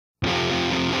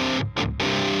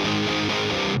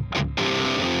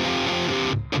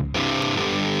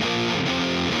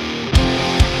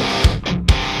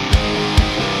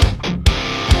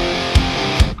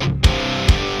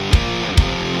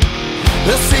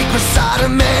secret side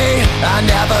of me I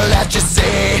never let you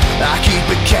see. I keep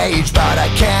it caged but I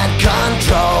can't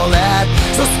control it.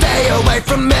 So stay away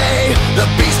from me, the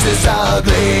beast is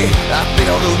ugly. I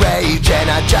feel the rage and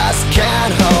I just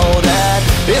can't hold it.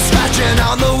 It's scratching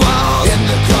on the walls, in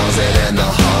the closet, in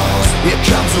the halls. It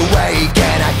comes awake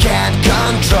and I can't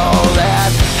control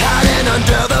it. Hiding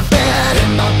under the bed,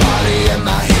 in my body, in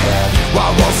my head. Why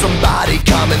won't somebody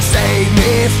come and save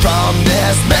me from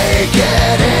this? Make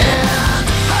it